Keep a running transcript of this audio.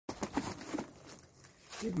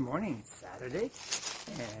Good morning. It's Saturday,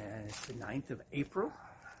 and it's the 9th of April,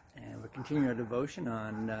 and we're continuing our devotion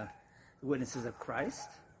on the witnesses of Christ.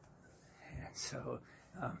 And so,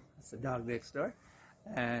 that's the dog next door.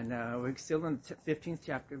 And we're still in the 15th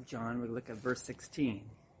chapter of John. We look at verse 16.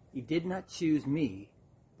 You did not choose me,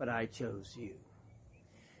 but I chose you.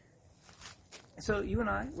 So you and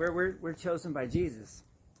I, we're chosen by Jesus.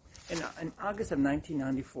 In August of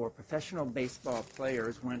 1994, professional baseball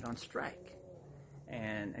players went on strike.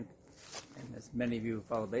 And as many of you who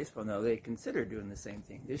follow baseball know, they considered doing the same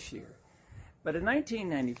thing this year. But in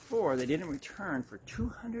 1994, they didn't return for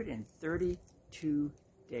 232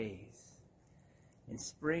 days. In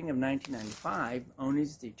spring of 1995,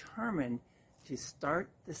 owners determined to start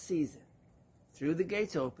the season, threw the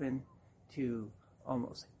gates open to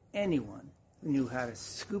almost anyone who knew how to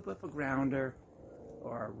scoop up a grounder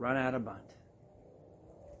or run out a bunt.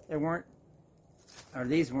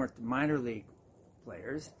 These weren't the minor league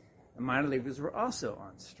players. The minor leaguers were also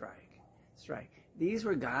on strike. These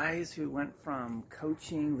were guys who went from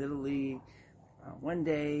coaching Little League one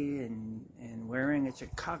day and wearing a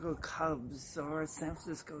Chicago Cubs or a San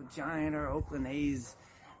Francisco Giant or Oakland A's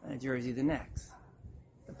jersey the next.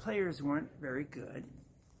 The players weren't very good,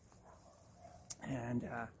 and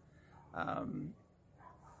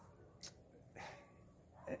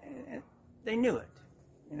they knew it.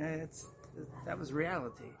 That was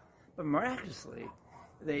reality. But miraculously,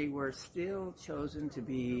 they were still chosen to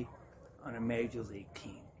be on a major league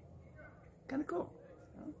team. Kind of cool,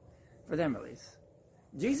 for them at least.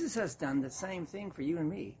 Jesus has done the same thing for you and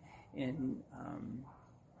me in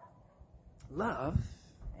love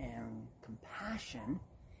and compassion.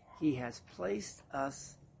 He has placed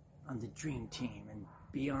us on the dream team and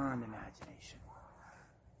beyond imagination.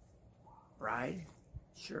 Bride?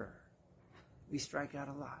 Sure. We strike out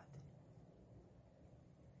a lot.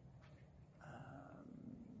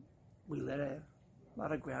 We let a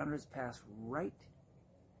lot of grounders pass right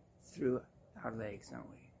through our legs, don't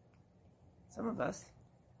we? Some of us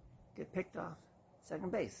get picked off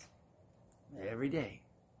second base every day,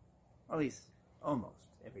 or at least almost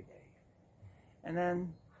every day. And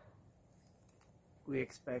then we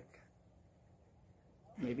expect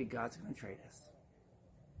maybe God's going to trade us.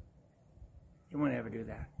 He won't ever do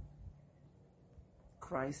that.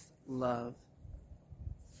 Christ's love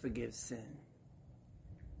forgives sin,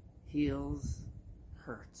 heals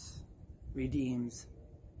hurts, redeems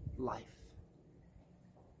life.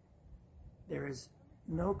 There is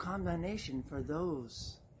no condemnation for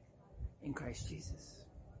those in Christ Jesus.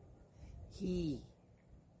 He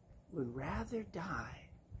would rather die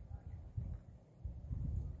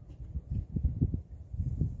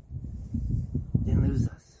than lose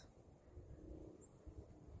us.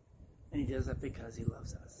 And he does that because he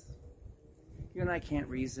loves us. You and I can't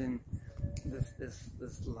reason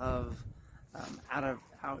this love out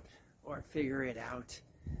or figure it out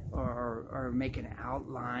or make an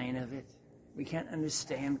outline of it. We can't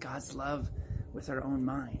understand God's love with our own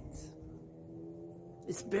minds.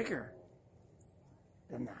 It's bigger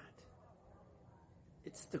than that.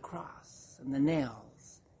 It's the cross and the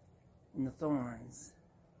nails and the thorns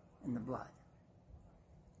and the blood.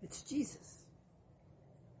 It's Jesus.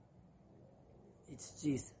 It's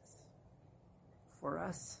Jesus. For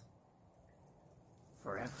us,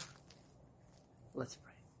 forever. Let's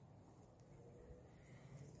pray.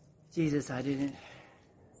 Jesus, I didn't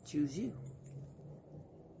choose you.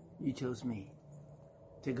 You chose me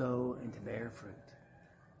to go and to bear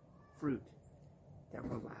fruit that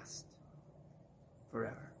will last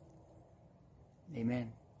forever.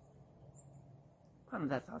 Amen. Ponder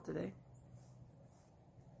that thought today.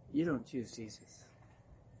 You don't choose Jesus.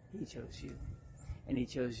 He chose you. And he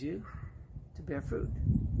chose you to bear fruit.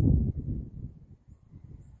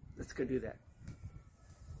 Let's go do that.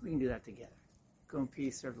 We can do that together. Go in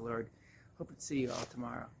peace, serve the Lord. Hope to see you all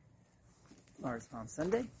tomorrow. Tomorrow's Palm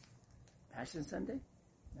Sunday, Passion Sunday.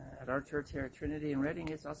 At our church here at Trinity in Reading,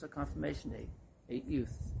 it's also Confirmation Day. 8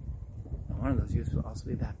 youth. And one of those youth will also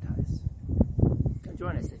be baptized. Come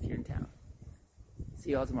join us if you're in town.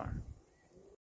 See you all tomorrow.